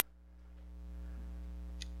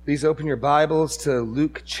Please open your Bibles to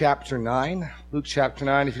Luke chapter 9. Luke chapter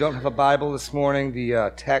 9. If you don't have a Bible this morning,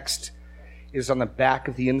 the text is on the back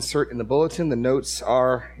of the insert in the bulletin. The notes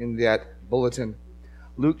are in that bulletin.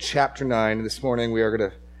 Luke chapter 9. This morning we are going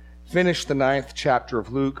to finish the 9th chapter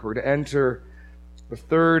of Luke. We're going to enter the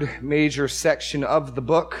third major section of the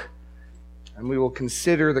book, and we will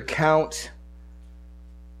consider the count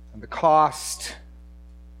and the cost,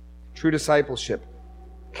 true discipleship,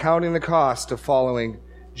 counting the cost of following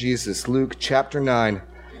Jesus. Luke chapter 9.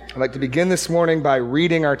 I'd like to begin this morning by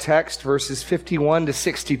reading our text, verses 51 to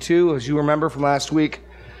 62. As you remember from last week,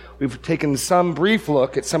 we've taken some brief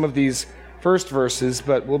look at some of these first verses,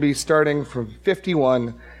 but we'll be starting from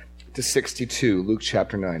 51 to 62, Luke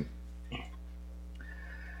chapter 9.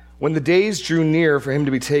 When the days drew near for him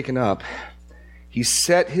to be taken up, he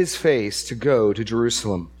set his face to go to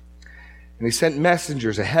Jerusalem. And he sent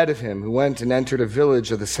messengers ahead of him who went and entered a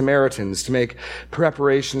village of the Samaritans to make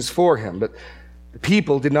preparations for him. But the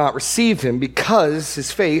people did not receive him because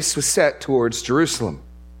his face was set towards Jerusalem.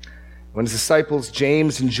 When his disciples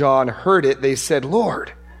James and John heard it, they said,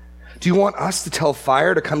 "Lord, do you want us to tell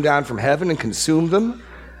fire to come down from heaven and consume them?"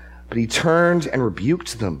 But he turned and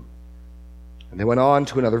rebuked them. And they went on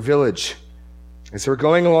to another village. As they were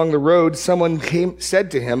going along the road, someone said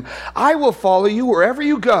to him, "I will follow you wherever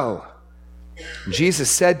you go."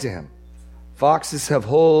 Jesus said to him, "Foxes have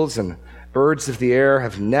holes and birds of the air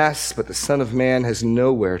have nests, but the Son of Man has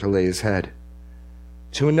nowhere to lay his head."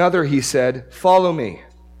 To another he said, "Follow me."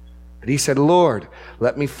 But he said, "Lord,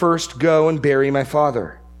 let me first go and bury my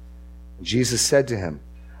father." And Jesus said to him,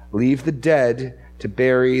 "Leave the dead to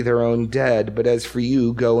bury their own dead, but as for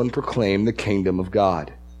you, go and proclaim the kingdom of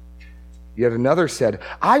God." Yet another said,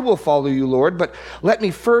 "I will follow you, Lord, but let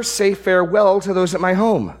me first say farewell to those at my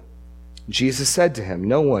home." Jesus said to him,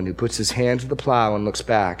 "No one who puts his hand to the plow and looks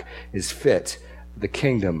back is fit for the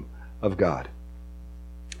kingdom of God."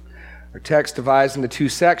 Our text divides into two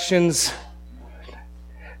sections,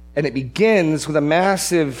 and it begins with a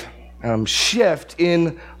massive shift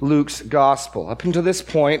in Luke's gospel. Up until this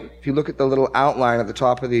point, if you look at the little outline at the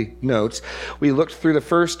top of the notes, we looked through the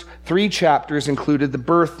first 3 chapters included the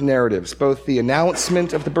birth narratives, both the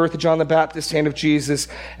announcement of the birth of John the Baptist and of Jesus,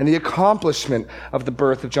 and the accomplishment of the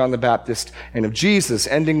birth of John the Baptist and of Jesus,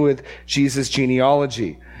 ending with Jesus'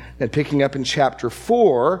 genealogy. Then picking up in chapter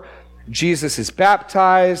 4, Jesus is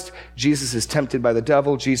baptized, Jesus is tempted by the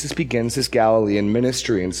devil, Jesus begins his Galilean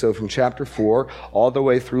ministry. And so from chapter 4 all the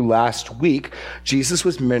way through last week, Jesus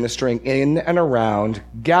was ministering in and around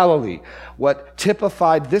Galilee. What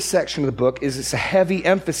typified this section of the book is it's a heavy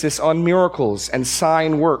emphasis on miracles and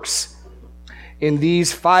sign works. In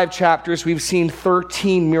these 5 chapters, we've seen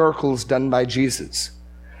 13 miracles done by Jesus.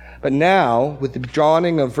 But now, with the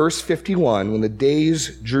dawning of verse 51, when the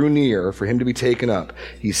days drew near for him to be taken up,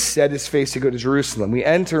 he set his face to go to Jerusalem. We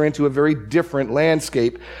enter into a very different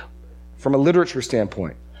landscape from a literature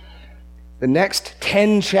standpoint. The next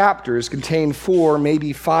 10 chapters contain 4,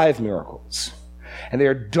 maybe 5 miracles. And they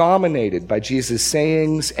are dominated by Jesus'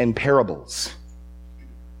 sayings and parables,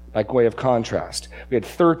 by way of contrast. We had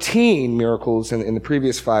 13 miracles in the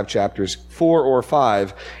previous 5 chapters, 4 or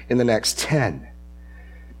 5 in the next 10.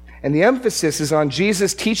 And the emphasis is on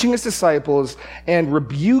Jesus teaching his disciples and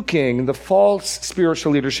rebuking the false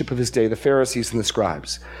spiritual leadership of his day, the Pharisees and the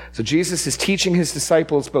scribes. So Jesus is teaching his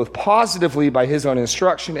disciples both positively by his own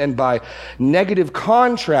instruction and by negative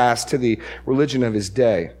contrast to the religion of his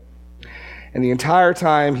day. And the entire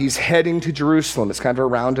time he's heading to Jerusalem. It's kind of a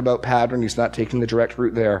roundabout pattern. He's not taking the direct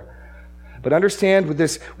route there. But understand with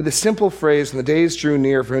this simple phrase, when the days drew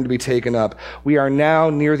near for him to be taken up, we are now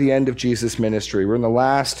near the end of Jesus' ministry. We're in the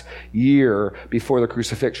last year before the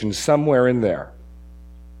crucifixion, somewhere in there.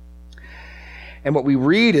 And what we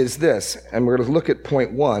read is this, and we're going to look at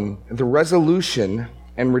point 1, the resolution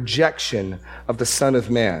and rejection of the Son of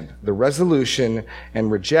Man. The resolution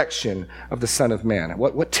and rejection of the Son of Man.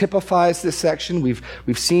 What typifies this section? We've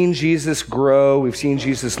seen Jesus grow. We've seen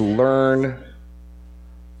Jesus learn.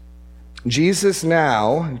 Jesus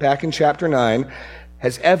now, back in chapter 9,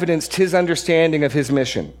 has evidenced his understanding of his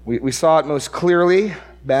mission. We saw it most clearly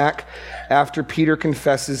back after Peter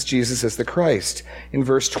confesses Jesus as the Christ. In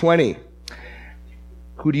verse 20,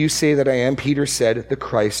 "Who do you say that I am?" Peter said, "The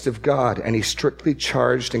Christ of God." And he strictly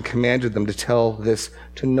charged and commanded them to tell this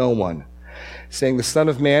to no one, saying, "The Son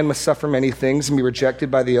of Man must suffer many things and be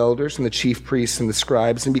rejected by the elders and the chief priests and the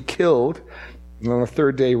scribes and be killed, and on the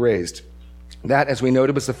 3rd day raised." That, as we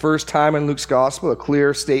noted, was the first time in Luke's gospel a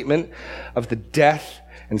clear statement of the death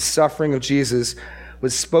and suffering of Jesus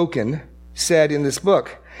was said in this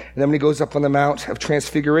book. And then when he goes up on the Mount of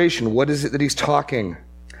Transfiguration, what is it that he's talking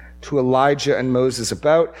to Elijah and Moses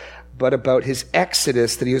but about his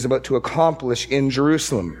exodus that he was about to accomplish in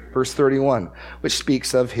Jerusalem. Verse 31, which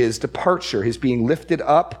speaks of his departure, his being lifted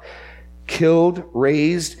up, killed,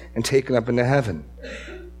 raised, and taken up into heaven.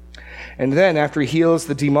 And then after he heals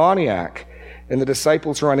the demoniac and the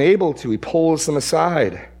disciples are unable to, he pulls them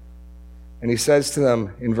aside. And he says to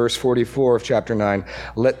them in verse 44 of chapter 9,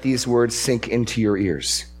 "Let these words sink into your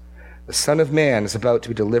ears. The Son of Man is about to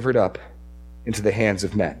be delivered up into the hands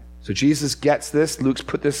of men." So Jesus gets this. Luke's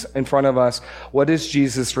put this in front of us. What is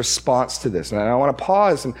Jesus' response to this? And I want to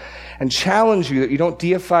pause and challenge you that you don't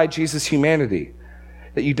deify Jesus' humanity,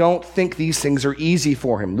 that you don't think these things are easy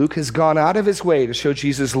for him. Luke has gone out of his way to show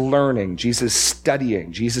Jesus learning, Jesus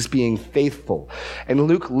studying, Jesus being faithful. And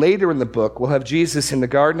Luke later in the book will have Jesus in the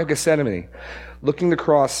Garden of Gethsemane, looking the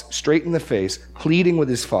cross straight in the face, pleading with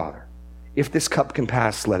his Father, "If this cup can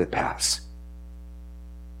pass, let it pass."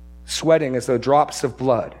 Sweating as though drops of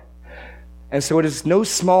blood. And so it is no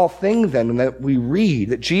small thing then that we read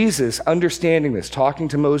that Jesus, understanding this, talking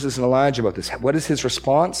to Moses and Elijah about this, what is his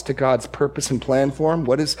response to God's purpose and plan for him?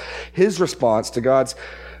 What is his response to God's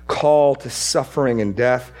call to suffering and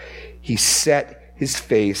death? He set his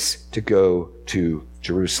face to go to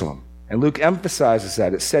Jerusalem. And Luke emphasizes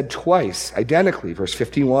that. It's said twice, identically, verse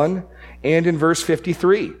 51 and in verse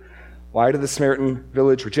 53. Why did the Samaritan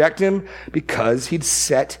village reject him? Because he'd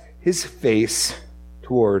set his face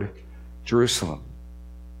toward Jerusalem.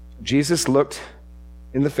 Jesus looked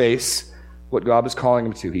in the face what God was calling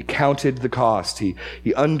him to. He counted the cost. He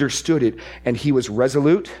understood it, and he was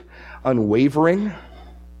resolute, unwavering,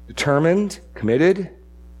 determined, committed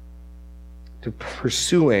to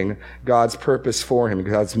pursuing God's purpose for him,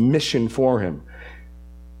 God's mission for him.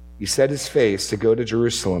 He set his face to go to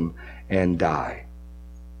Jerusalem and die.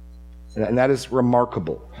 And that is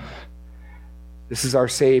remarkable. This is our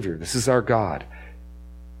Savior. This is our God.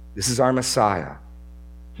 This is our Messiah.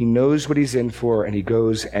 He knows what he's in for, and he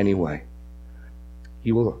goes anyway.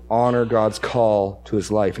 He will honor God's call to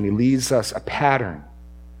his life, and he leaves us a pattern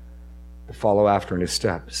to follow after in his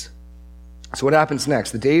steps. So what happens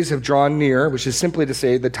next? The days have drawn near, which is simply to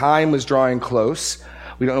say the time was drawing close.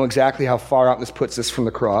 We don't know exactly how far out this puts us from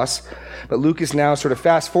the cross, but Luke is now sort of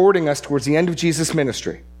fast-forwarding us towards the end of Jesus'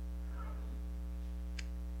 ministry.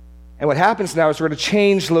 And what happens now is we're going to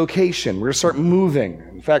change location. We're going to start moving.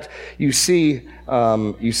 In fact, you see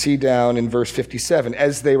down in verse 57,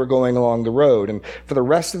 as they were going along the road. And for the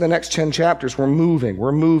rest of the next 10 chapters, we're moving.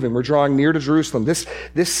 We're drawing near to Jerusalem. This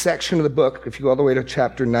section of the book, if you go all the way to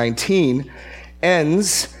chapter 19,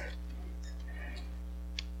 ends.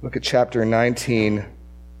 Look at chapter 19,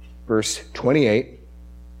 verse 28.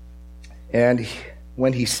 And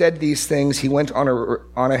when he said these things, he went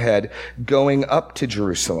on ahead, going up to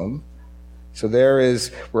Jerusalem. So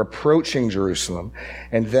we're approaching Jerusalem.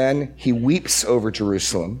 And then he weeps over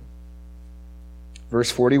Jerusalem.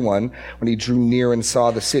 Verse 41, when he drew near and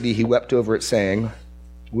saw the city, he wept over it, saying,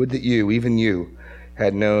 "Would that you, even you,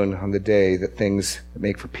 had known on the day that things that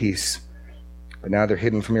make for peace. But now they're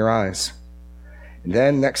hidden from your eyes." And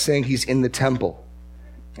then next thing, he's in the temple.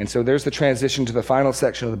 And so there's the transition to the final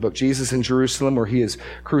section of the book. Jesus in Jerusalem, where he is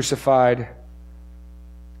crucified,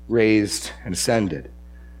 raised, and ascended.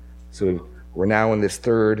 So we're now in this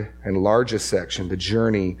third and largest section, the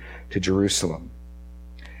journey to Jerusalem.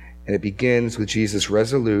 And it begins with Jesus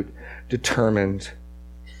resolute, determined,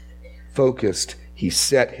 focused. He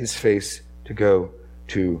set his face to go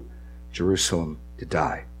to Jerusalem to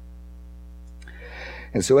die.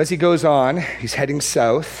 And so as he goes on, he's heading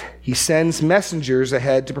south. He sends messengers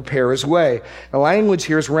ahead to prepare his way. The language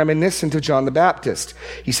here is reminiscent of John the Baptist.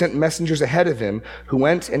 He sent messengers ahead of him who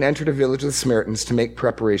went and entered a village of the Samaritans to make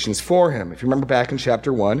preparations for him. If you remember back in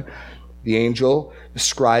chapter 1, the angel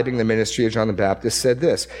describing the ministry of John the Baptist said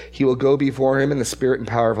this: "He will go before him in the spirit and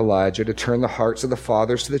power of Elijah to turn the hearts of the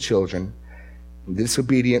fathers to the children,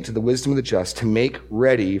 disobedient to the wisdom of the just, to make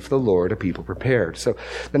ready for the Lord a people prepared." So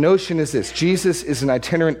the notion is this: Jesus is an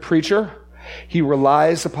itinerant preacher. He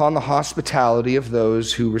relies upon the hospitality of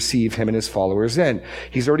those who receive him and his followers in.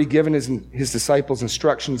 He's already given his disciples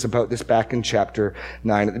instructions about this back in chapter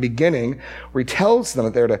 9 at the beginning, where he tells them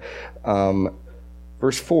that they're to,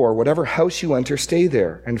 verse 4, "Whatever house you enter, stay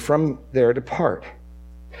there, and from there depart."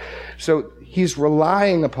 So he's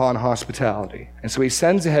relying upon hospitality. And so he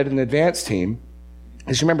sends ahead an advance team.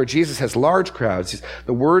 As you remember, Jesus has large crowds.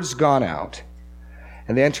 The word's gone out,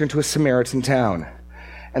 and they enter into a Samaritan town.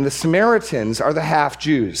 And the Samaritans are the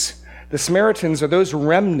half-Jews. The Samaritans are those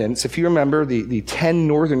remnants. If you remember the 10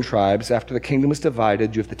 northern tribes, after the kingdom was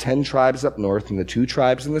divided, you have the 10 tribes up north and the 2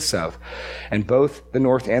 tribes in the south. And both the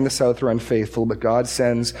north and the south are unfaithful, but God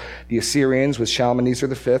sends the Assyrians with Shalmaneser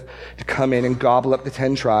V to come in and gobble up the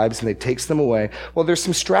 10 tribes, and they takes them away. Well, there's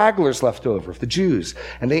some stragglers left over, the Jews,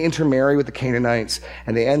 and they intermarry with the Canaanites,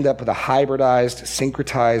 and they end up with a hybridized,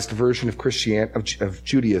 syncretized version of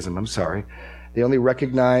Judaism. They only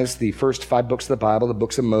recognize the first 5 books of the Bible, the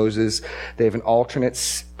books of Moses. They have an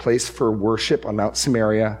alternate place for worship on Mount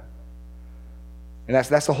Samaria. And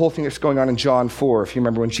that's the whole thing that's going on in John 4. If you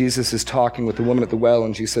remember when Jesus is talking with the woman at the well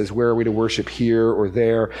and she says, where are we to worship, here or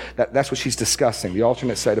there? That's what she's discussing, the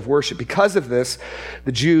alternate site of worship. Because of this,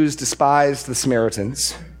 the Jews despised the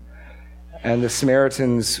Samaritans. And the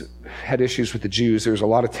Samaritans had issues with the Jews. There was a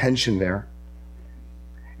lot of tension there.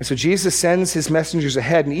 And so Jesus sends his messengers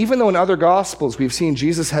ahead. And even though in other Gospels we've seen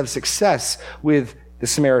Jesus have success with the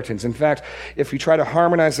Samaritans. In fact, if you try to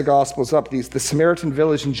harmonize the Gospels up, the Samaritan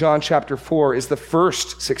village in John chapter 4 is the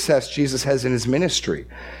first success Jesus has in his ministry.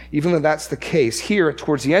 Even though that's the case, here,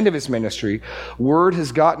 towards the end of his ministry, word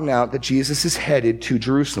has gotten out that Jesus is headed to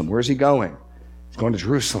Jerusalem. Where's he going? He's going to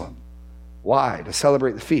Jerusalem. Why? To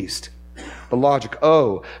celebrate the feast. The logic,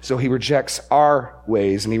 so he rejects our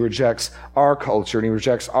ways, and he rejects our culture, and he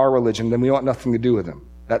rejects our religion, then we want nothing to do with him.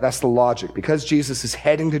 That's the logic. Because Jesus is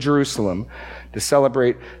heading to Jerusalem to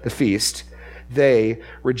celebrate the feast, they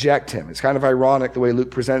reject him. It's kind of ironic the way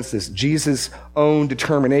Luke presents this. Jesus' own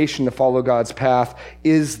determination to follow God's path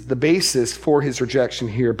is the basis for his rejection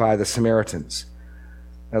here by the Samaritans.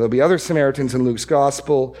 Now, there'll be other Samaritans in Luke's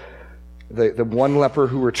gospel. The one leper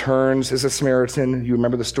who returns is a Samaritan. You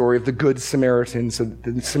remember the story of the Good Samaritan. So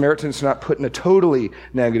the Samaritans are not put in a totally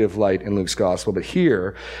negative light in Luke's gospel, but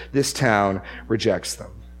here, this town rejects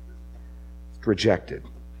them. Rejected.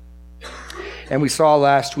 And we saw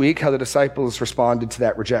last week how the disciples responded to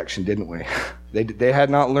that rejection, didn't we? They had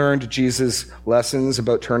not learned Jesus' lessons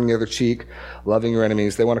about turning the other cheek, loving your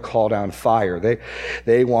enemies. They want to call down fire.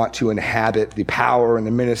 They want to inhabit the power and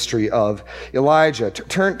the ministry of Elijah.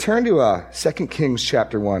 Turn to 2 Kings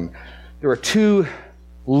chapter 1. There are 2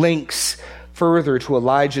 links further to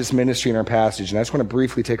Elijah's ministry in our passage, and I just want to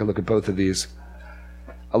briefly take a look at both of these.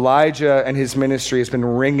 Elijah and his ministry has been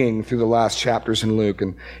ringing through the last chapters in Luke,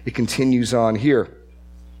 and it continues on here.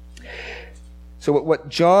 So what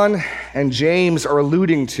John and James are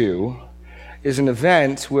alluding to is an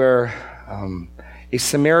event where a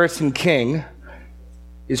Samaritan king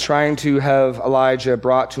is trying to have Elijah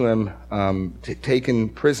brought to him, taken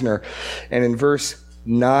prisoner. And in verse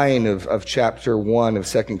 9 of chapter 1 of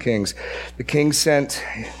 2 Kings, the king sent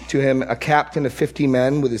to him a captain of 50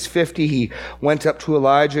 men. With his 50, he went up to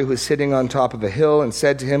Elijah, who was sitting on top of a hill, and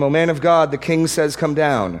said to him, "O man of God, the king says, come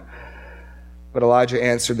down." But Elijah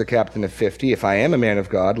answered the captain of 50, "If I am a man of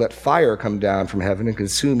God, let fire come down from heaven and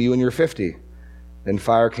consume you and your 50. Then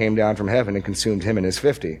fire came down from heaven and consumed him and his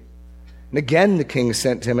 50. And again the king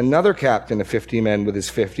sent to him another captain of 50 men with his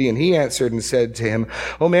 50, and he answered and said to him,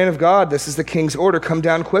 "O man of God, this is the king's order, come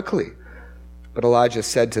down quickly." But Elijah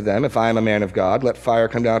said to them, "If I am a man of God, let fire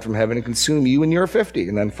come down from heaven and consume you and your 50.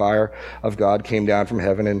 And then fire of God came down from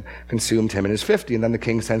heaven and consumed him and his 50. And then the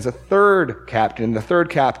king sends a third captain, and the third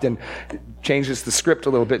captain changes the script a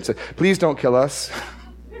little bit and says, "Please don't kill us."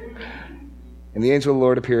 And the angel of the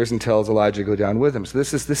Lord appears and tells Elijah to go down with him. So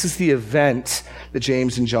this is the event that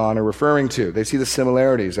James and John are referring to. They see the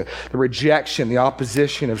similarities, the rejection, the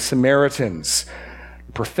opposition of Samaritans,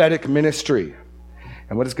 the prophetic ministry.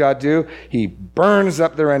 And what does God do? He burns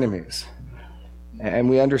up their enemies. And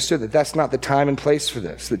we understood that that's not the time and place for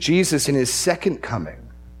this, that Jesus in his second coming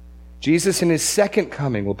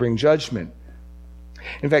will bring judgment.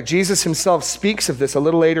 In fact, Jesus himself speaks of this a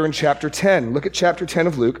little later in chapter 10. Look at chapter 10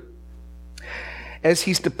 of Luke. As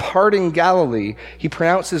he's departing Galilee, he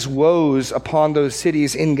pronounces woes upon those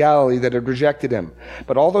cities in Galilee that had rejected him.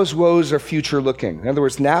 But all those woes are future looking. In other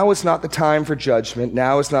words, now is not the time for judgment.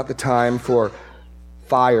 Now is not the time for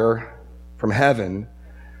fire from heaven.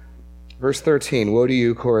 Verse 13, "Woe to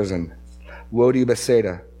you, Chorazin! Woe to you,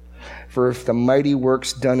 Bethsaida! For if the mighty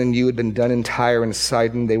works done in you had been done in Tyre and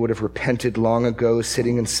Sidon, they would have repented long ago,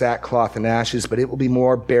 sitting in sackcloth and ashes. But it will be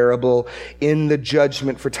more bearable in the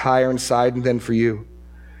judgment for Tyre and Sidon than for you.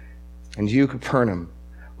 And you, Capernaum,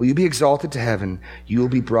 will you be exalted to heaven? You will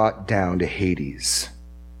be brought down to Hades."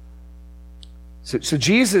 So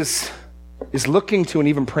Jesus is looking to and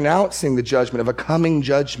even pronouncing the judgment of a coming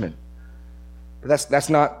judgment. But that's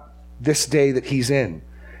not this day that he's in.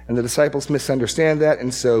 And the disciples misunderstand that,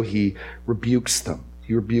 and so he rebukes them.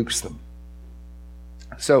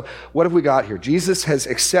 So what have we got here? Jesus has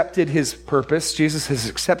accepted his purpose. Jesus has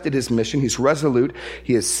accepted his mission. He's resolute.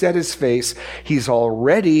 He has set his face. He's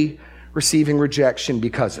already receiving rejection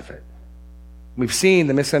because of it. We've seen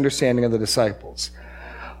the misunderstanding of the disciples.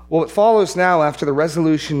 Well, what follows now after the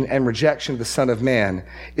resolution and rejection of the Son of Man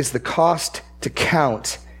is the cost to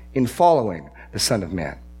count in following the Son of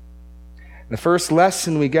Man. The first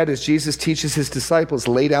lesson we get as Jesus teaches his disciples,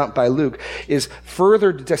 laid out by Luke, is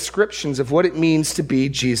further descriptions of what it means to be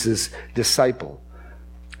Jesus' disciple.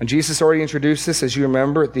 And Jesus already introduced this, as you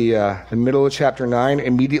remember, at the middle of chapter 9,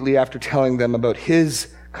 immediately after telling them about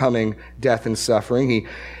his coming death and suffering. He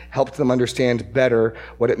helped them understand better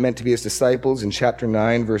what it meant to be his disciples. In chapter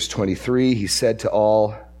 9, verse 23, he said to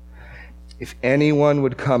all, "If anyone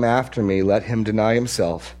would come after me, let him deny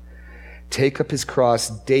himself, take up his cross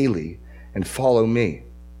daily, and follow me.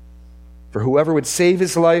 For whoever would save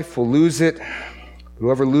his life will lose it.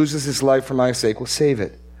 Whoever loses his life for my sake will save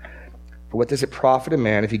it. For what does it profit a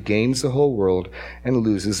man if he gains the whole world and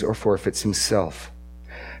loses or forfeits himself?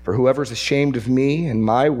 For whoever is ashamed of me and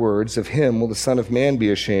my words, of him will the Son of Man be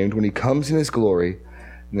ashamed when he comes in his glory,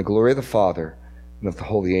 in the glory of the Father and of the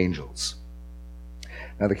holy angels."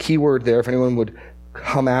 Now the key word there, if anyone would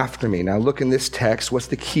come after me. Now look in this text, what's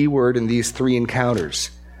the key word in these three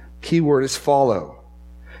encounters? Key word is follow.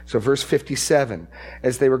 So verse 57,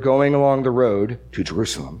 as they were going along the road to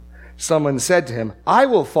Jerusalem, someone said to him, "I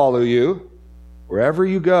will follow you wherever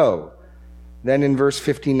you go." Then in verse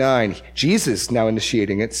 59, Jesus, now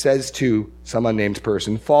initiating it, says to some unnamed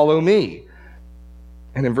person, "Follow me."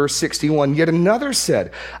 And in verse 61, yet another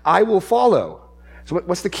said, "I will follow." So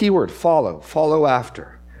what's the key word? Follow. Follow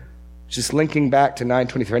after. Just linking back to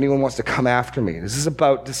 9:23, anyone wants to come after me. This is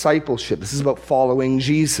about discipleship. This is about following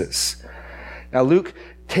Jesus. Now Luke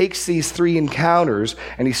takes these three encounters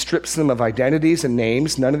and he strips them of identities and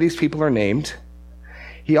names. None of these people are named.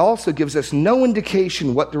 He also gives us no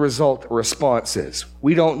indication what the result or response is.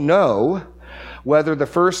 We don't know whether the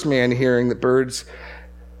first man hearing that birds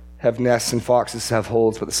have nests and foxes have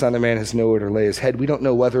holes, but the Son of Man has nowhere to lay his head. We don't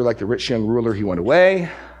know whether, like the rich young ruler, he went away,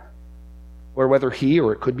 or whether he,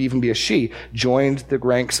 or it could even be a she, joined the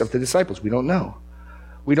ranks of the disciples. We don't know.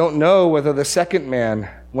 We don't know whether the second man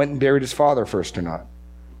went and buried his father first or not.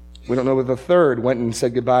 We don't know whether the third went and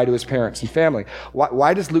said goodbye to his parents and family.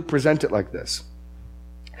 Why does Luke present it like this?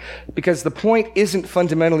 Because the point isn't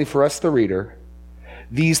fundamentally for us, the reader,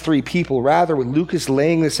 these three people. Rather, when Luke is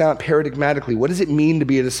laying this out paradigmatically, what does it mean to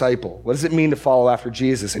be a disciple? What does it mean to follow after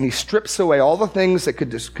Jesus? And he strips away all the things that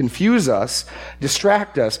could confuse us,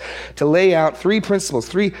 distract us, to lay out three principles,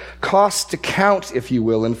 three costs to count, if you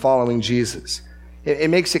will, in following Jesus. It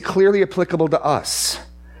makes it clearly applicable to us.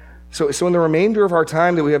 So in the remainder of our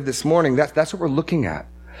time that we have this morning, that's what we're looking at.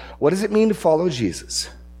 What does it mean to follow Jesus?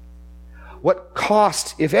 What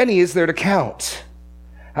cost, if any, is there to count?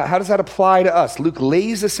 How does that apply to us? Luke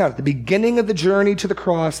lays this out at the beginning of the journey to the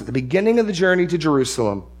cross, at the beginning of the journey to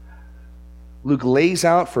Jerusalem. Luke lays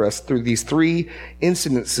out for us through these three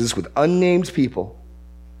incidences with unnamed people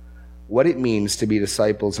what it means to be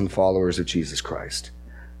disciples and followers of Jesus Christ.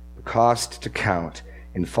 The cost to count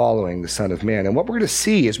in following the Son of Man. And what we're going to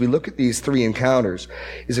see as we look at these three encounters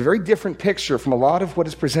is a very different picture from a lot of what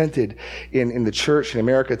is presented in the church in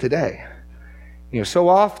America today. So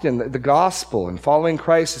often the gospel and following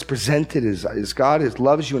Christ is presented as God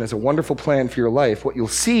loves you and has a wonderful plan for your life. What you'll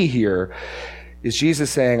see here is Jesus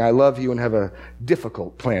saying, "I love you and have a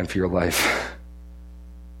difficult plan for your life."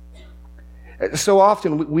 So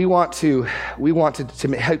often we want to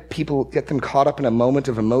help people, get them caught up in a moment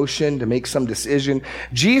of emotion, to make some decision.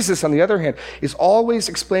 Jesus, on the other hand, is always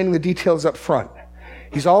explaining the details up front.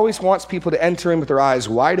 He always wants people to enter in with their eyes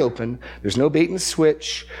wide open. There's no bait and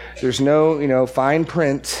switch. There's no, fine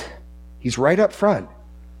print. He's right up front.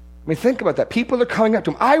 I mean, think about that. People are coming up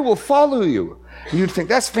to him, "I will follow you." And you'd think,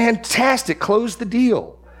 that's fantastic. Close the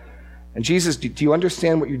deal. And Jesus, do you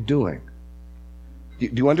understand what you're doing? Do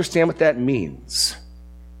you understand what that means?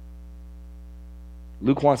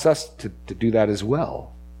 Luke wants us to do that as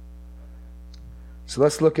well. So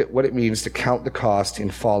let's look at what it means to count the cost in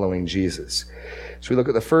following Jesus. So we look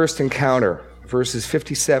at the first encounter, verses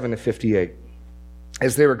 57 to 58.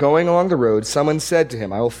 As they were going along the road, someone said to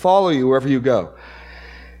him, "I will follow you wherever you go."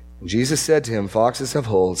 And Jesus said to him, "Foxes have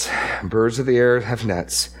holes, and birds of the air have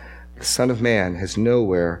nets, but the Son of Man has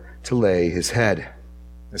nowhere to lay his head."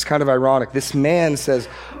 It's kind of ironic. This man says,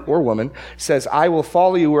 or woman, says, "I will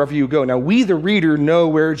follow you wherever you go." Now, we, the reader, know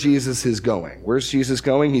where Jesus is going. Where's Jesus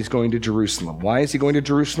going? He's going to Jerusalem. Why is he going to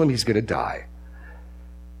Jerusalem? He's going to die.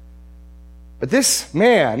 But this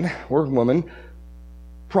man or woman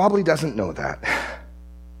probably doesn't know that.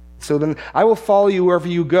 So then I will follow you wherever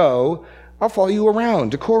you go. I'll follow you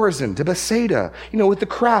around to Chorazin, to Bethsaida, with the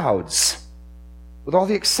crowds, with all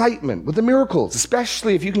the excitement, with the miracles,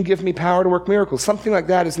 especially if you can give me power to work miracles. Something like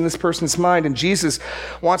that is in this person's mind, and Jesus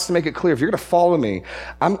wants to make it clear, if you're going to follow me,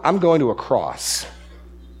 I'm going to a cross.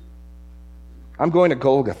 I'm going to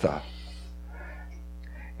Golgotha.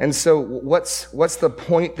 And so what's the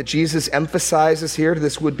point that Jesus emphasizes here to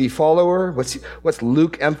this would-be follower? What's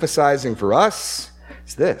Luke emphasizing for us?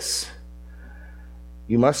 It's this.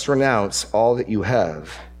 You must renounce all that you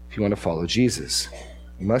have if you want to follow Jesus.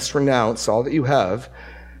 You must renounce all that you have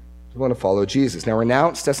if you want to follow Jesus. Now,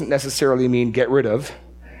 renounce doesn't necessarily mean get rid of,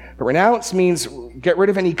 but renounce means get rid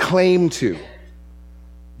of any claim to,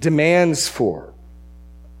 demands for.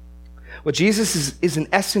 What Jesus is in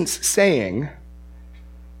essence saying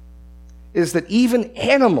is that even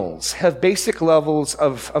animals have basic levels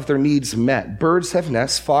of their needs met. Birds have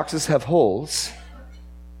nests, foxes have holes,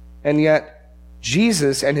 and yet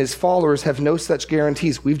Jesus and his followers have no such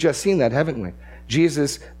guarantees. We've just seen that, haven't we?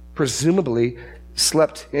 Jesus presumably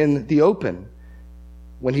slept in the open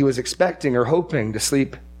when he was expecting or hoping to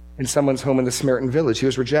sleep in someone's home in the Samaritan village. He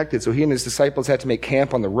was rejected, so he and his disciples had to make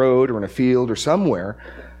camp on the road or in a field or somewhere,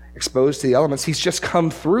 exposed to the elements. He's just come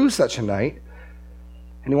through such a night,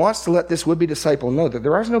 and he wants to let this would-be disciple know that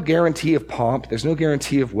there is no guarantee of pomp, there's no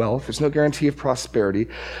guarantee of wealth, there's no guarantee of prosperity.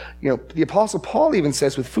 The Apostle Paul even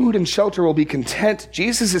says, with food and shelter we'll be content.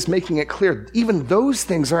 Jesus is making it clear, even those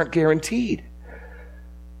things aren't guaranteed.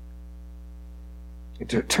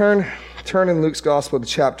 Turn in Luke's Gospel to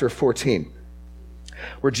chapter 14,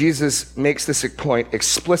 where Jesus makes this point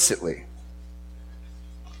explicitly.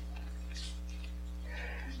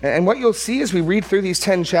 And what you'll see as we read through these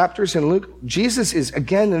 10 chapters in Luke, Jesus is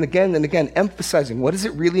again and again and again emphasizing what does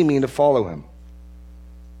it really mean to follow him.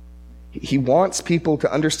 He wants people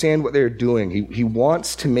to understand what they're doing. He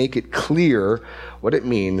wants to make it clear what it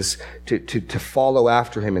means to follow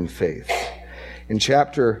after him in faith. In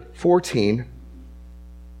chapter 14,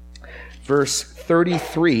 verse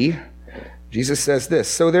 33, Jesus says this,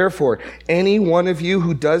 "So therefore, any one of you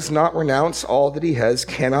who does not renounce all that he has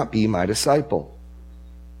cannot be my disciple."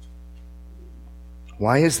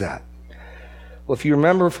 Why is that? Well, if you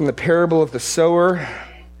remember from the parable of the sower,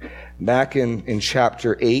 back in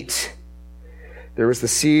chapter 8, there was the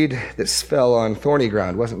seed that fell on thorny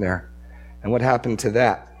ground, wasn't there? And what happened to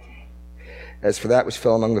that? As for that which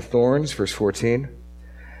fell among the thorns, verse 14,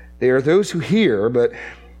 they are those who hear, but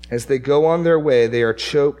as they go on their way, they are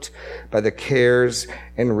choked by the cares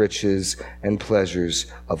and riches and pleasures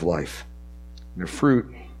of life. Their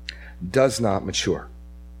fruit does not mature.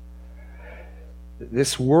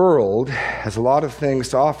 This world has a lot of things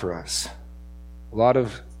to offer us, a lot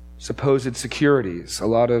of supposed securities, a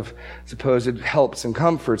lot of supposed helps and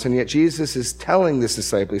comforts, and yet Jesus is telling this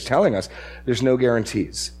disciple, he's telling us, there's no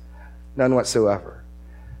guarantees, none whatsoever.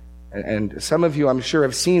 And some of you, I'm sure,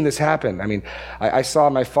 have seen this happen. I mean, I saw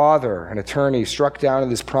my father, an attorney, struck down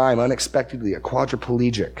in his prime unexpectedly, a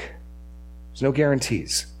quadriplegic. There's no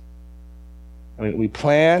guarantees. I mean, we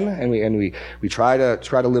plan and we try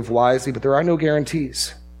to live wisely, but there are no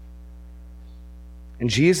guarantees. And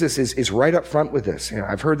Jesus is right up front with this.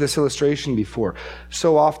 I've heard this illustration before.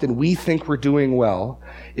 So often we think we're doing well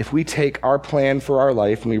if we take our plan for our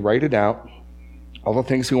life and we write it out, all the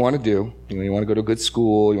things we want to do. You want to go to a good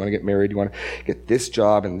school, you want to get married, you want to get this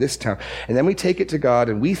job in this town. And then we take it to God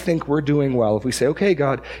and we think we're doing well. If we say, okay,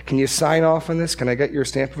 God, can you sign off on this? Can I get your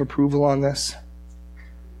stamp of approval on this?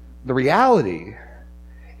 The reality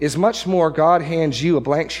is much more God hands you a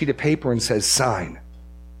blank sheet of paper and says, sign.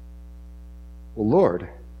 Well, Lord,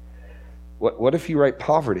 what if you write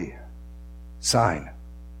poverty? Sign.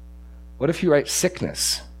 What if you write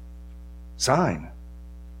sickness? Sign.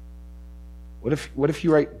 What if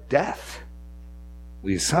you write death?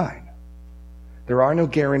 Will you sign? There are no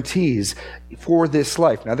guarantees for this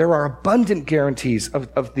life. Now, there are abundant guarantees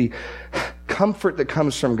of the comfort that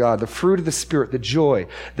comes from God, the fruit of the Spirit, the joy,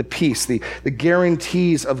 the peace, the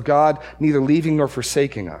guarantees of God neither leaving nor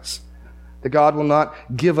forsaking us. That God will not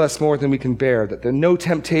give us more than we can bear, that no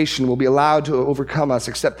temptation will be allowed to overcome us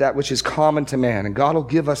except that which is common to man. And God will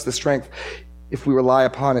give us the strength, if we rely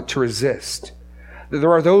upon it, to resist.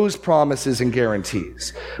 There are those promises and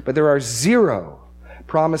guarantees, but there are zero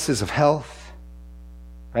promises of health,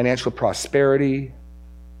 financial prosperity.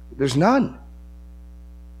 There's none.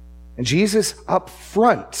 And Jesus up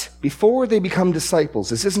front, before they become disciples,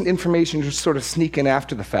 this isn't information just sort of sneak in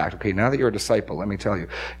after the fact. Okay, now that you're a disciple, let me tell you.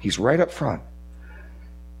 He's right up front.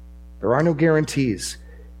 There are no guarantees.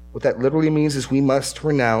 What that literally means is we must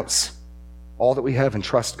renounce all that we have and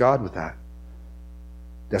trust God with that.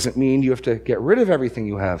 Doesn't mean you have to get rid of everything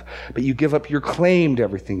you have, but you give up your claim to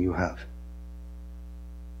everything you have.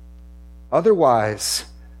 Otherwise,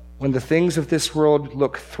 when the things of this world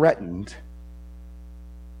look threatened,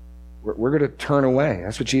 we're going to turn away.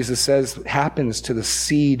 That's what Jesus says happens to the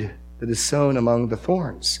seed that is sown among the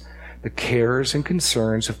thorns. The cares and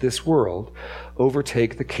concerns of this world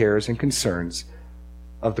overtake the cares and concerns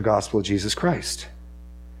of the gospel of Jesus Christ.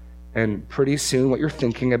 And pretty soon what you're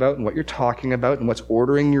thinking about and what you're talking about and what's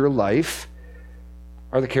ordering your life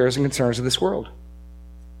are the cares and concerns of this world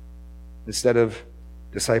instead of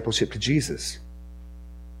discipleship to Jesus.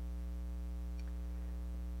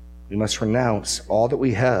 We must renounce all that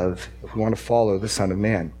we have if we want to follow the Son of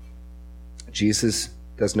Man. Jesus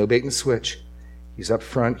does no bait and switch. He's up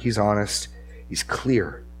front, he's honest, he's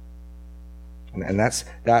clear. And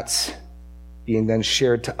that's being then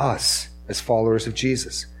shared to us as followers of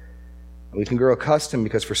Jesus. We can grow accustomed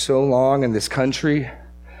because for so long in this country,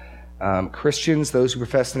 Christians, those who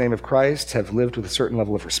profess the name of Christ, have lived with a certain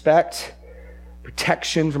level of respect,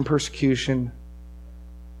 protection from persecution.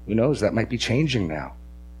 Who knows, that might be changing now.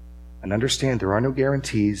 And understand, there are no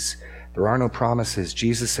guarantees, there are no promises.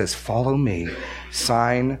 Jesus says, follow me,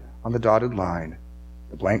 sign on the dotted line,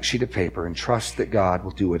 the blank sheet of paper, and trust that God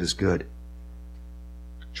will do what is good.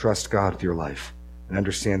 Trust God with your life, and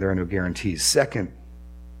understand there are no guarantees. Second,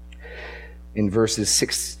 in verses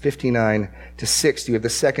 59 to 60, we have the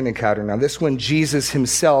second encounter. Now this one Jesus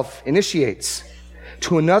himself initiates.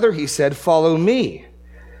 To another he said, follow me.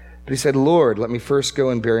 But he said, Lord, let me first go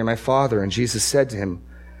and bury my father. And Jesus said to him,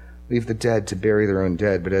 leave the dead to bury their own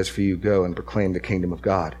dead, but as for you, go and proclaim the kingdom of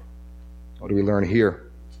God. What do we learn here?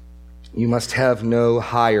 You must have no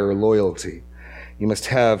higher loyalty. You must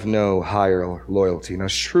have no higher loyalty. Now,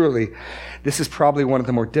 surely, this is probably one of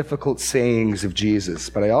the more difficult sayings of Jesus,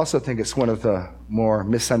 but I also think it's one of the more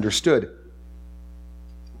misunderstood.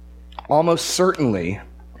 Almost certainly,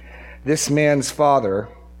 this man's father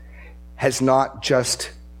has not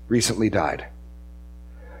just recently died.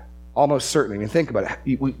 Almost certainly. I mean, think about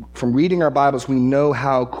it. From reading our Bibles, we know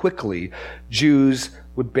how quickly Jews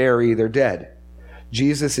would bury their dead.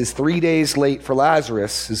 Jesus is 3 days late for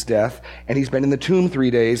Lazarus' death, and he's been in the tomb 3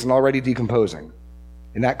 days and already decomposing.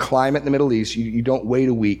 In that climate in the Middle East, you don't wait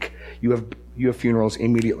a week. You have funerals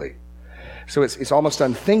immediately. So it's almost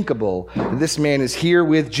unthinkable that this man is here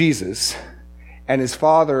with Jesus, and his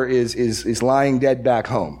father is lying dead back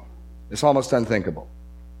home. It's almost unthinkable.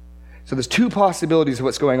 So there's two possibilities of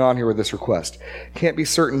what's going on here with this request. Can't be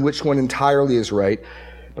certain which one entirely is right,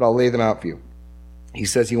 but I'll lay them out for you. He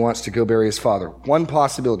says he wants to go bury his father. One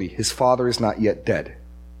possibility, his father is not yet dead.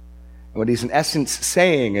 And what he's in essence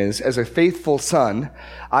saying is, as a faithful son,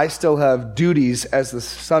 I still have duties as the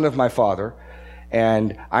son of my father,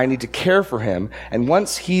 and I need to care for him. And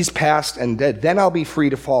once he's passed and dead, then I'll be free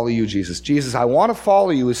to follow you, Jesus. Jesus, I want to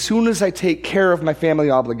follow you as soon as I take care of my family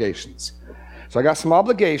obligations. So I got some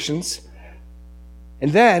obligations,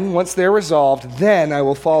 and then, once they're resolved, then I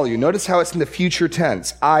will follow you. Notice how it's in the future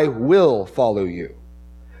tense. I will follow you.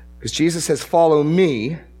 Because Jesus says, follow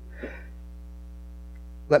me.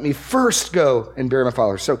 Let me first go and bury my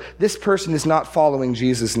father. So this person is not following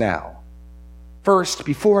Jesus now. First,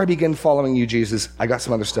 before I begin following you, Jesus, I got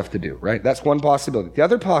some other stuff to do, right? That's one possibility. The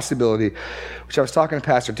other possibility, which I was talking to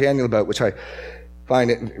Pastor Daniel about, which I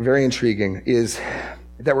find it very intriguing, is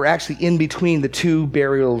that we're actually in between the two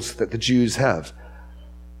burials that the Jews have.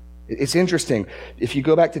 It's interesting. If you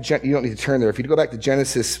go back to, you don't need to turn there. If you go back to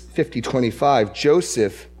Genesis 50:25,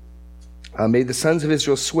 Joseph made the sons of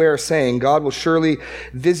Israel swear, saying, God will surely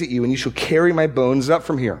visit you, and you shall carry my bones up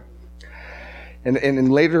from here.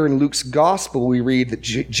 And later in Luke's gospel, we read that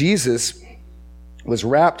Jesus was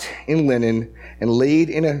wrapped in linen and laid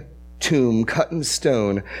in a tomb cut in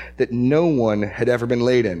stone that no one had ever been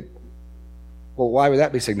laid in. Well, why would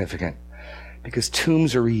that be significant? Because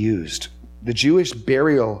tombs are reused. The Jewish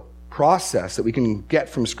burial process that we can get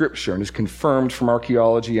from Scripture and is confirmed from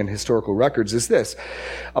archaeology and historical records is this.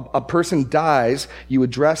 A person dies, you would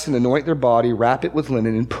dress and anoint their body, wrap it with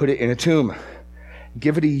linen, and put it in a tomb.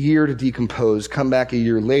 Give it a year to decompose, come back a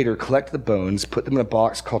year later, collect the bones, put them in a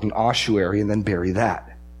box called an ossuary, and then bury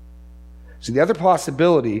that. So the other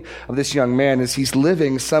possibility of this young man is he's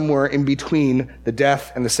living somewhere in between the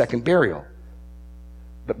death and the second burial.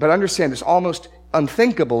 But understand, it's almost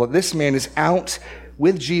unthinkable that this man is out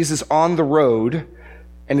with Jesus on the road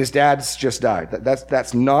and his dad's just died.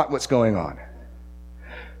 That's not what's going on.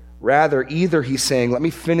 Rather, either he's saying, let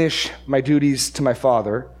me finish my duties to my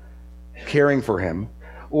father, caring for him,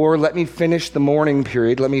 Or let me finish the mourning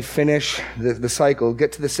period. Let me finish the cycle,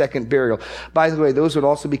 get to the second burial. By the way, those would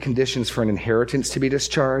also be conditions for an inheritance to be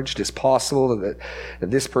discharged. It's possible that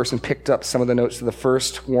this person picked up some of the notes of the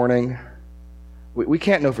first warning. We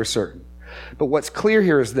can't know for certain. But what's clear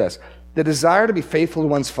here is this. The desire to be faithful to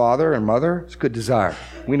one's father and mother is a good desire.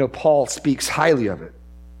 We know Paul speaks highly of it.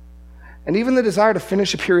 And even the desire to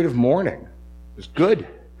finish a period of mourning is good.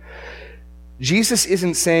 Jesus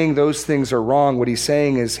isn't saying those things are wrong. What he's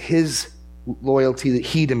saying is his loyalty that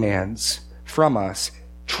he demands from us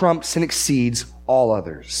trumps and exceeds all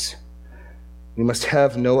others. We must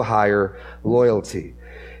have no higher loyalty.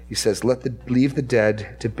 He says, leave the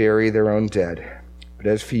dead to bury their own dead. But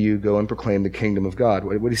as for you, go and proclaim the kingdom of God.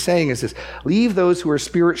 What he's saying is this: leave those who are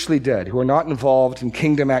spiritually dead, who are not involved in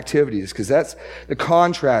kingdom activities, because that's the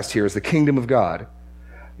contrast here is the kingdom of God.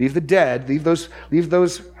 Leave the dead, leave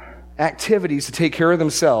those activities to take care of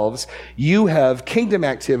themselves. You have kingdom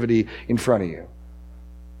activity in front of you.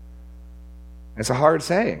 It's a hard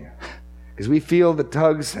saying, because we feel the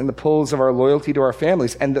tugs and the pulls of our loyalty to our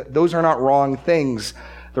families, and those are not wrong things.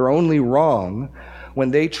 They're only wrong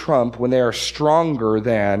when they are stronger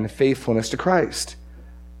than faithfulness to Christ.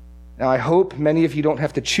 Now, I hope many of you don't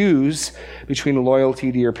have to choose between loyalty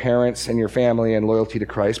to your parents and your family and loyalty to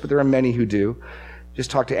Christ, but there are many who do. Just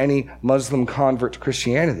talk to any Muslim convert to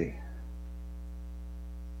Christianity.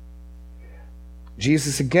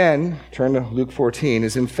 Jesus, again, turn to Luke 14,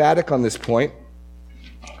 is emphatic on this point.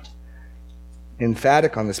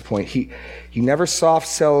 He never soft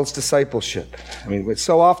sells discipleship. I mean,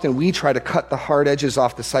 so often we try to cut the hard edges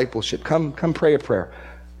off discipleship. Come pray a prayer.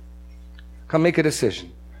 Come make a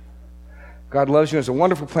decision. God loves you and has a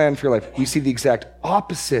wonderful plan for your life. We see the exact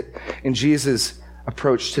opposite in Jesus'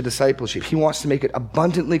 approach to discipleship. He wants to make it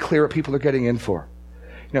abundantly clear what people are getting in for.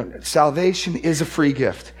 Salvation is a free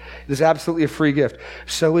gift. It is absolutely a free gift.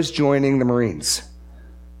 So is joining the Marines.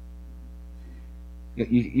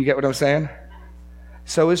 You get what I'm saying?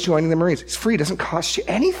 So is joining the Marines. It's free. It doesn't cost you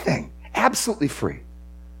anything. Absolutely free.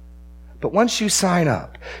 But once you sign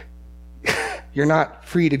up, you're not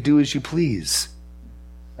free to do as you please.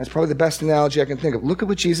 That's probably the best analogy I can think of. Look at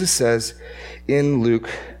what Jesus says in Luke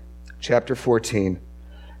chapter 14,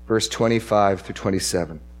 verse 25 through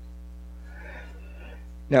 27.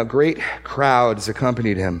 Now, great crowds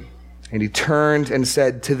accompanied him, and he turned and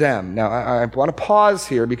said to them. Now, I want to pause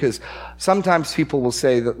here because sometimes people will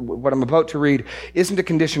say that what I'm about to read isn't a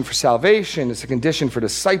condition for salvation, it's a condition for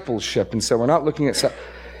discipleship. And so we're not looking at...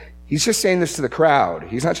 He's just saying this to the crowd.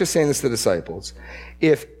 He's not just saying this to the disciples.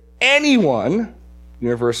 If anyone,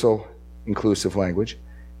 universal inclusive language,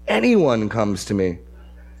 anyone comes to me,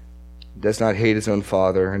 does not hate his own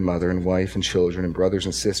father and mother and wife and children and brothers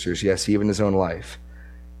and sisters, yes, even his own life,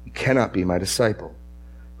 he cannot be my disciple.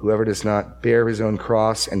 Whoever does not bear his own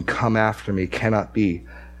cross and come after me cannot be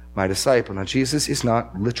my disciple. Now, Jesus is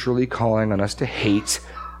not literally calling on us to hate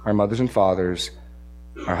our mothers and fathers,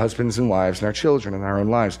 our husbands and wives, and our children and our own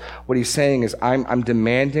lives. What he's saying is, I'm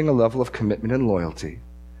demanding a level of commitment and loyalty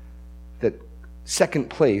that second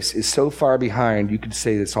place is so far behind, you could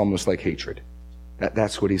say it's almost like hatred.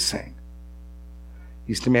 That's what he's saying.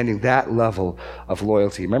 He's demanding that level of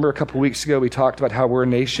loyalty. Remember a couple weeks ago we talked about how we're a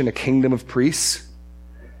nation, a kingdom of priests?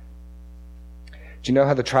 Do you know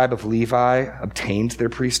how the tribe of Levi obtained their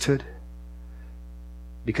priesthood?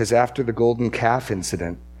 Because after the golden calf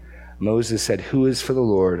incident, Moses said, "Who is for the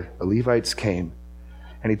Lord?" The Levites came,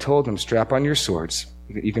 and he told them, "Strap on your swords."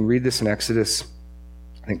 You can read this in Exodus,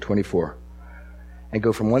 I think 24, and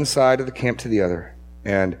go from one side of the camp to the other,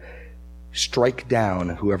 and strike down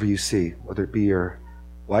whoever you see, whether it be your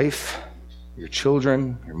wife, your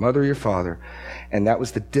children, your mother, your father. And that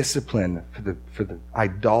was the discipline for the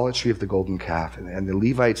idolatry of the golden calf. And the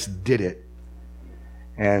Levites did it.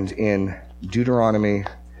 And in Deuteronomy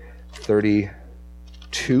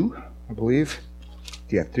 32, I believe.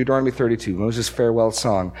 Yeah, Deuteronomy 32, Moses' farewell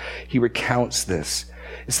song. He recounts this.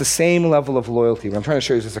 It's the same level of loyalty. What I'm trying to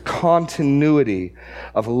show you is there's a continuity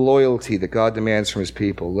of loyalty that God demands from his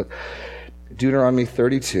people. Look, Deuteronomy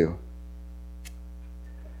 32,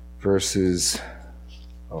 verses...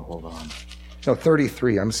 Oh, hold on. No,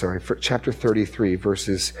 33, I'm sorry. Chapter 33,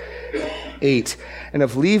 verses 8. And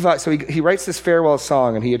of Levi, so he writes this farewell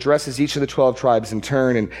song, and he addresses each of the 12 tribes in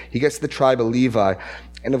turn, and he gets to the tribe of Levi.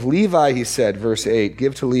 And of Levi, he said, verse 8,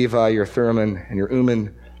 "Give to Levi your Thummim and your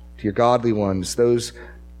Urim, to your godly ones, those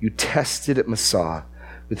you tested at Massah,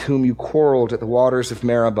 with whom you quarreled at the waters of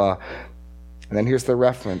Meribah." And then here's the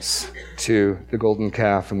reference to the golden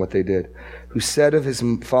calf and what they did. who said of his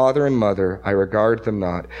father and mother, I regard them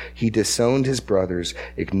not. He disowned his brothers,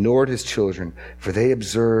 ignored his children, for they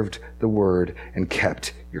observed the word and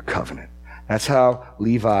kept your covenant. That's how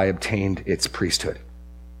Levi obtained its priesthood.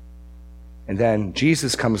 And then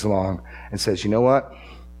Jesus comes along and says, you know what?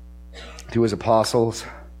 Through his apostles,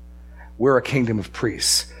 we're a kingdom of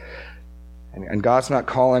priests. And God's not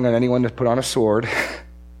calling on anyone to put on a sword,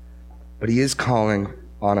 but he is calling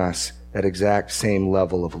on us that exact same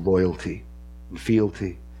level of loyalty and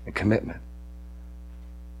fealty and commitment.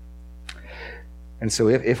 And so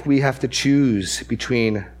if we have to choose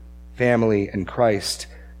between family and Christ,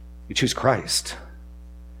 we choose Christ.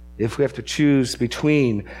 If we have to choose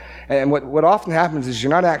between, and what often happens is you're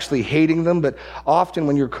not actually hating them, but often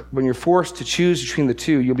when you're forced to choose between the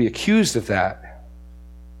two, you'll be accused of that,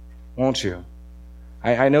 won't you?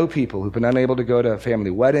 I know people who've been unable to go to family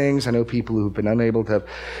weddings. I know people who've been unable to.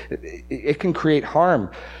 It can create harm.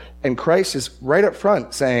 And Christ is right up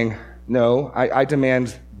front saying, no, I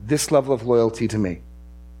demand this level of loyalty to me.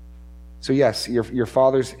 So yes, your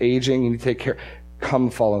father's aging, you need to take care. Come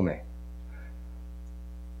follow me.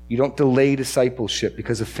 You don't delay discipleship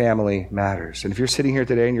because of family matters. And if you're sitting here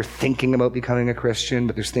today and you're thinking about becoming a Christian,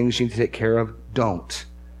 but there's things you need to take care of, don't.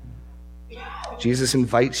 Jesus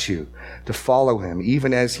invites you to follow him,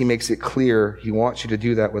 even as he makes it clear he wants you to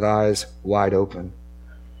do that with eyes wide open.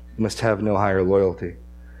 You must have no higher loyalty.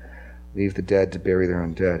 Leave the dead to bury their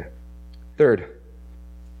own dead. Third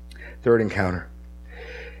encounter.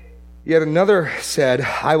 Yet another said,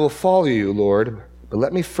 I will follow you, Lord, but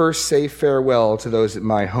let me first say farewell to those at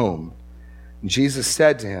my home. And Jesus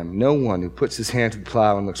said to him, no one who puts his hand to the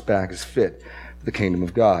plow and looks back is fit for the kingdom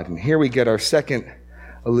of God. And here we get our second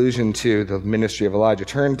allusion to the ministry of Elijah.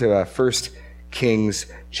 Turn to 1 Kings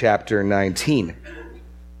chapter 19.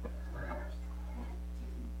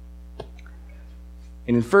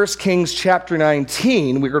 And in 1 Kings chapter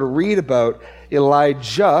 19, we're going to read about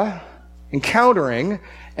Elijah encountering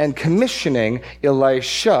and commissioning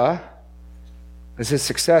Elisha as his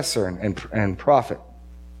successor and prophet.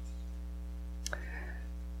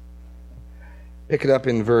 Pick it up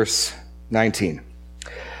in verse 19.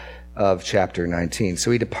 Of chapter 19.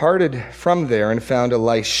 So he departed from there and found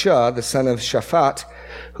Elisha, the son of Shaphat,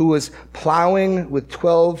 who was plowing with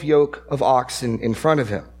 12 yoke of oxen in front of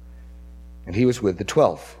him. And he was with the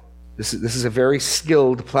 12. This is a very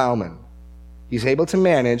skilled plowman. He's able to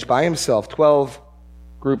manage by himself 12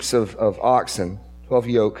 groups of oxen, 12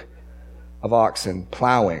 yoke of oxen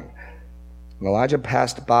plowing. And Elijah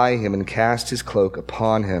passed by him and cast his cloak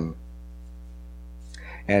upon him.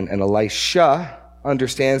 And Elisha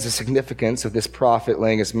understands the significance of this prophet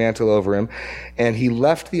laying his mantle over him, and he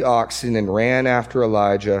left the oxen and ran after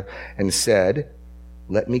Elijah and said,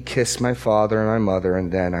 let me kiss my father and my mother,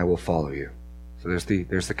 and then I will follow you. So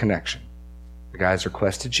there's the connection. The guy's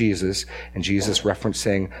request to Jesus, and Jesus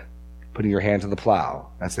referencing putting your hand to the plow.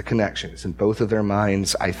 That's the connection. It's in both of their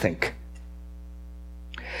minds, I think.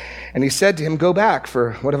 And he said to him, go back,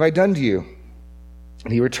 for what have I done to you?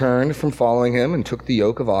 And he returned from following him and took the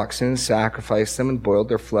yoke of oxen, sacrificed them, and boiled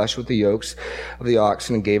their flesh with the yokes of the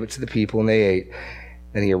oxen, and gave it to the people, and they ate.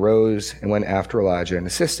 Then he arose and went after Elijah and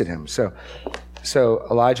assisted him. So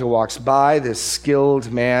Elijah walks by this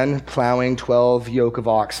skilled man plowing 12 yoke of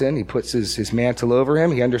oxen. He puts his mantle over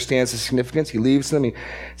him. He understands the significance. He leaves them. He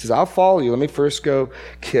says, I'll follow you. Let me first go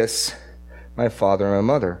kiss my father and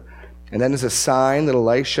my mother. And then as a sign that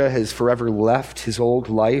Elisha has forever left his old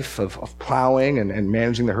life of plowing and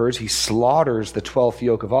managing the herds, he slaughters the 12th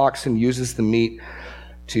yoke of oxen, uses the meat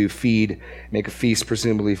to make a feast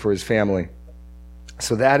presumably for his family.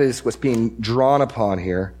 So that is what's being drawn upon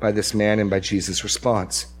here by this man and by Jesus'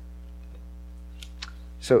 response.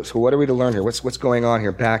 So what are we to learn here? What's going on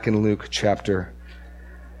here back in Luke chapter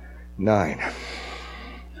 9?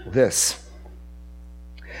 This.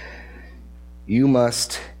 You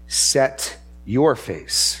must set your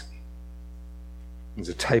face. There's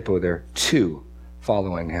a typo there. To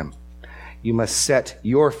following him. You must set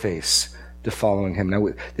your face to following him. Now,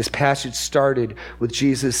 this passage started with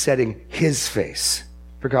Jesus setting his face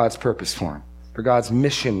for God's purpose for him, for God's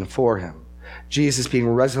mission for him. Jesus being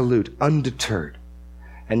resolute, undeterred.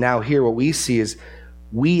 And now here what we see is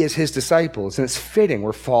we as his disciples, and it's fitting,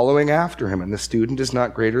 we're following after him, and the student is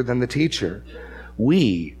not greater than the teacher.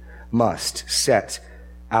 We must set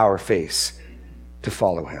our face to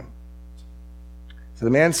follow him. So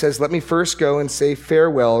the man says, let me first go and say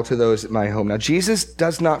farewell to those at my home. Now, Jesus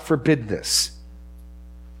does not forbid this.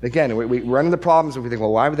 Again, we run into problems and we think,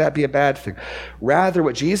 well, why would that be a bad thing? Rather,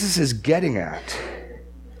 what Jesus is getting at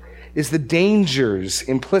is the dangers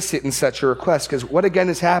implicit in such a request. Because what again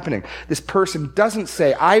is happening? This person doesn't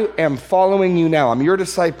say, I am following you now. I'm your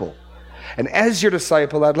disciple. And as your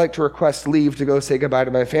disciple, I'd like to request leave to go say goodbye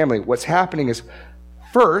to my family. What's happening is,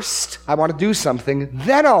 first, I want to do something,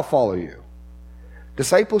 then I'll follow you.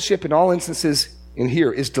 Discipleship in all instances in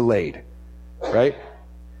here is delayed, right?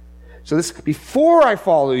 So this, before I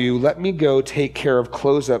follow you, let me go take care of,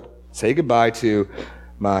 close up, say goodbye to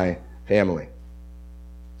my family.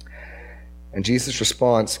 And Jesus'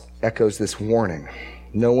 response echoes this warning.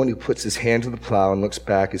 No one who puts his hand to the plow and looks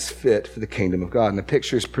back is fit for the kingdom of God. And the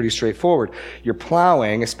picture is pretty straightforward. You're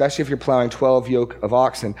plowing, especially if you're plowing 12 yoke of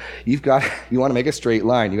oxen, you want to make a straight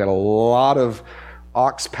line. You got a lot of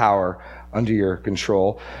ox power under your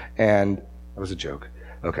control. And that was a joke.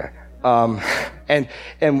 Okay. And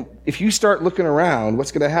if you start looking around,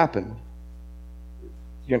 what's going to happen?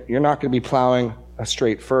 You're not going to be plowing a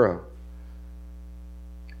straight furrow.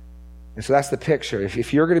 And so that's the picture.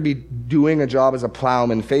 If you're going to be doing a job as a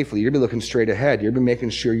plowman faithfully, you're going to be looking straight ahead. You're going to be making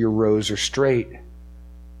sure your rows are straight.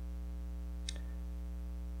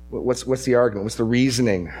 What's the argument? What's the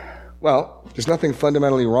reasoning? Well, there's nothing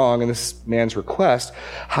fundamentally wrong in this man's request.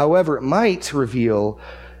 However, it might reveal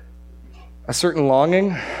a certain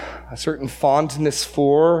longing, a certain fondness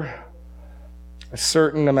for, a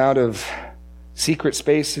certain amount of secret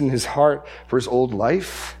space in his heart for his old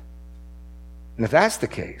life. And if that's the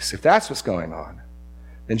case, if that's what's going on,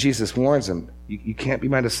 then Jesus warns him, you can't be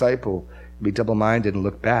my disciple and be double-minded and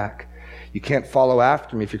look back. You can't follow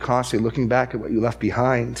after me if you're constantly looking back at what you left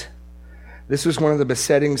behind. This was one of the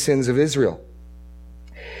besetting sins of Israel.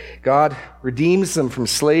 God redeems them from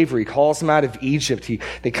slavery, calls them out of Egypt.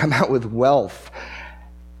 They come out with wealth.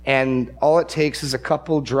 And all it takes is a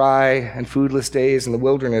couple dry and foodless days in the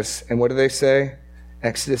wilderness. And what do they say?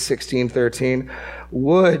 Exodus 16:13.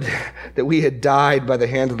 Would that we had died by the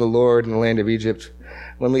hand of the Lord in the land of Egypt,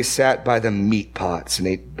 when we sat by the meat pots and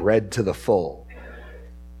ate bread to the full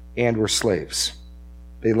and were slaves.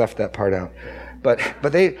 They left that part out. But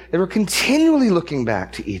they were continually looking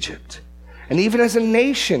back to Egypt. And even as a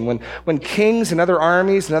nation, when kings and other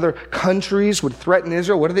armies and other countries would threaten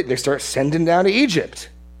Israel, what do they start sending down to Egypt?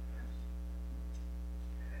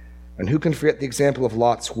 And who can forget the example of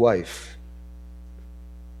Lot's wife?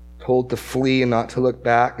 Told to flee and not to look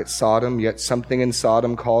back at Sodom, yet something in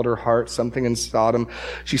Sodom called her heart, something in Sodom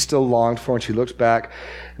she still longed for, and she looked back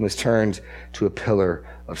and was turned to a pillar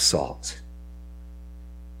of salt.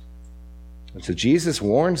 And so Jesus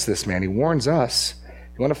warns this man, he warns us.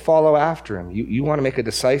 You want to follow after him. You want to make a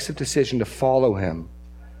decisive decision to follow him.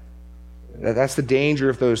 That's the danger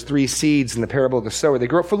of those 3 seeds in the parable of the sower. They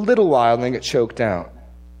grow up for a little while and then get choked out.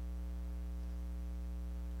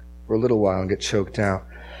 For a little while and get choked out.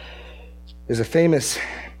 There's a famous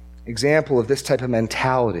example of this type of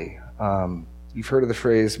mentality. You've heard of the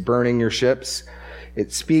phrase, burning your ships.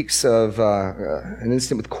 It speaks of an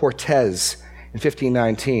incident with Cortez in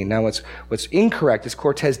 1519. Now, what's incorrect is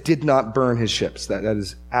Cortez did not burn his ships. That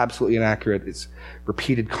is absolutely inaccurate. It's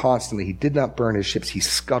repeated constantly. He did not burn his ships. He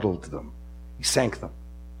scuttled them. He sank them.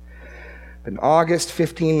 But in August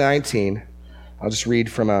 1519, I'll just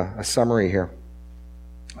read from a summary here.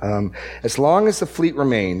 As long as the fleet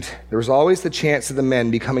remained, there was always the chance of the men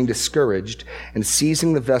becoming discouraged and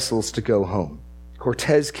seizing the vessels to go home.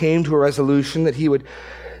 Cortez came to a resolution that would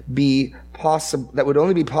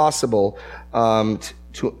only be possible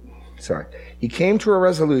He came to a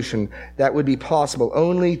resolution that would be possible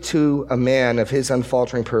only to a man of his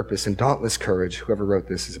unfaltering purpose and dauntless courage. Whoever wrote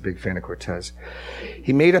this is a big fan of Cortez.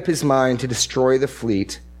 He made up his mind to destroy the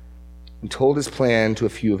fleet and told his plan to a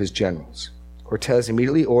few of his generals. Cortez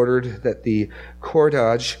immediately ordered that the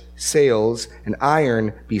cordage, sails, and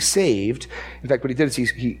iron be saved. In fact, what he did is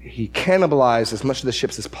he cannibalized as much of the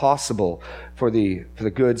ships as possible for the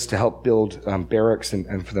goods to help build barracks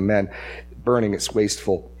and for the men. Burning, it's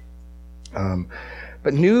wasteful.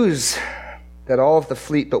 But news that all of the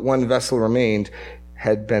fleet but one vessel remained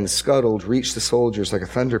had been scuttled reached the soldiers like a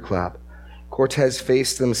thunderclap. Cortez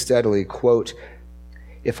faced them steadily, quote,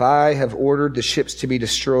 "If I have ordered the ships to be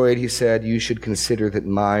destroyed," he said, "you should consider that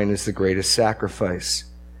mine is the greatest sacrifice.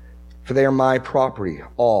 For they are my property,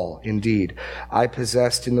 all, indeed, I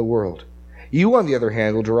possessed in the world. You, on the other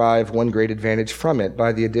hand, will derive one great advantage from it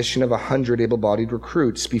by the addition of 100 able-bodied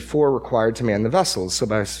recruits before required to man the vessels. So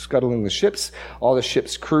by scuttling the ships, all the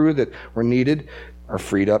ship's crew that were needed are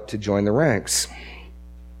freed up to join the ranks."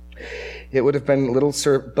 It would have been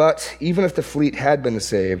but even if the fleet had been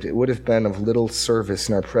saved, it would have been of little service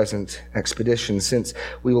in our present expedition, since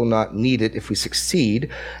we will not need it if we succeed,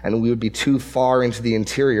 and we would be too far into the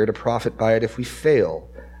interior to profit by it if we fail.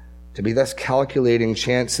 To be thus calculating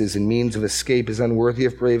chances and means of escape is unworthy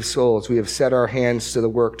of brave souls. We have set our hands to the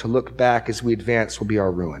work. To look back as we advance will be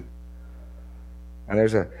our ruin. And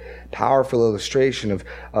there's a powerful illustration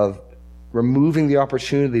of removing the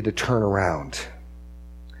opportunity to turn around.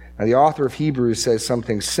 Now, the author of Hebrews says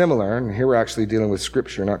something similar, and here we're actually dealing with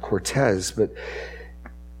Scripture, not Cortez, but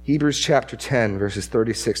Hebrews chapter 10, verses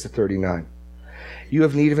 36 to 39. You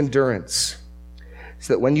have need of endurance,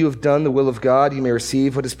 so that when you have done the will of God, you may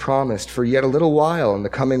receive what is promised. For yet a little while, and the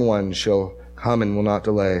coming one shall come and will not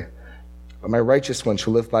delay. But my righteous one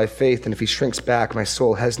shall live by faith, and if he shrinks back, my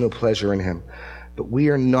soul has no pleasure in him. But we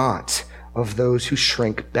are not of those who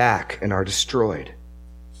shrink back and are destroyed.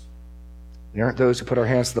 We aren't those who put our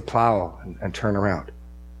hands to the plow and turn around.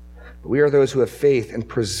 But we are those who have faith and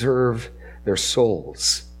preserve their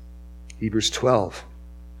souls. Hebrews 12.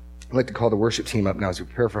 I'd like to call the worship team up now as we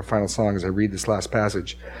prepare for our final song as I read this last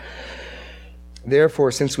passage.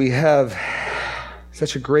 Therefore, since we have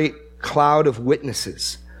such a great cloud of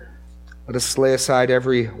witnesses, let us lay aside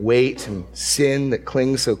every weight and sin that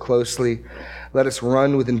clings so closely. Let us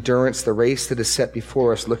run with endurance the race that is set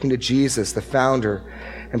before us, looking to Jesus, the founder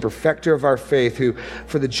and perfecter of our faith, who,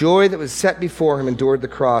 for the joy that was set before him, endured the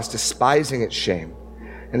cross, despising its shame,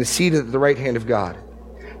 and is seated at the right hand of God.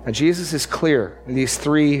 Now, Jesus is clear in these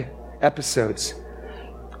 3 episodes.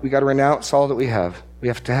 We got to renounce all that we have. We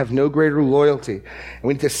have to have no greater loyalty. And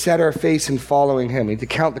we need to set our face in following him. We need to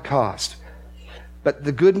count the cost. But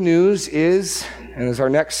the good news is, and as our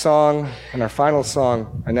next song and our final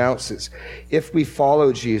song announces, if we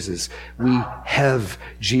follow Jesus, we have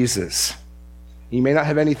Jesus. You may not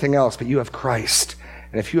have anything else, but you have Christ.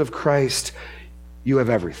 And if you have Christ, you have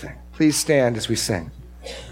everything. Please stand as we sing.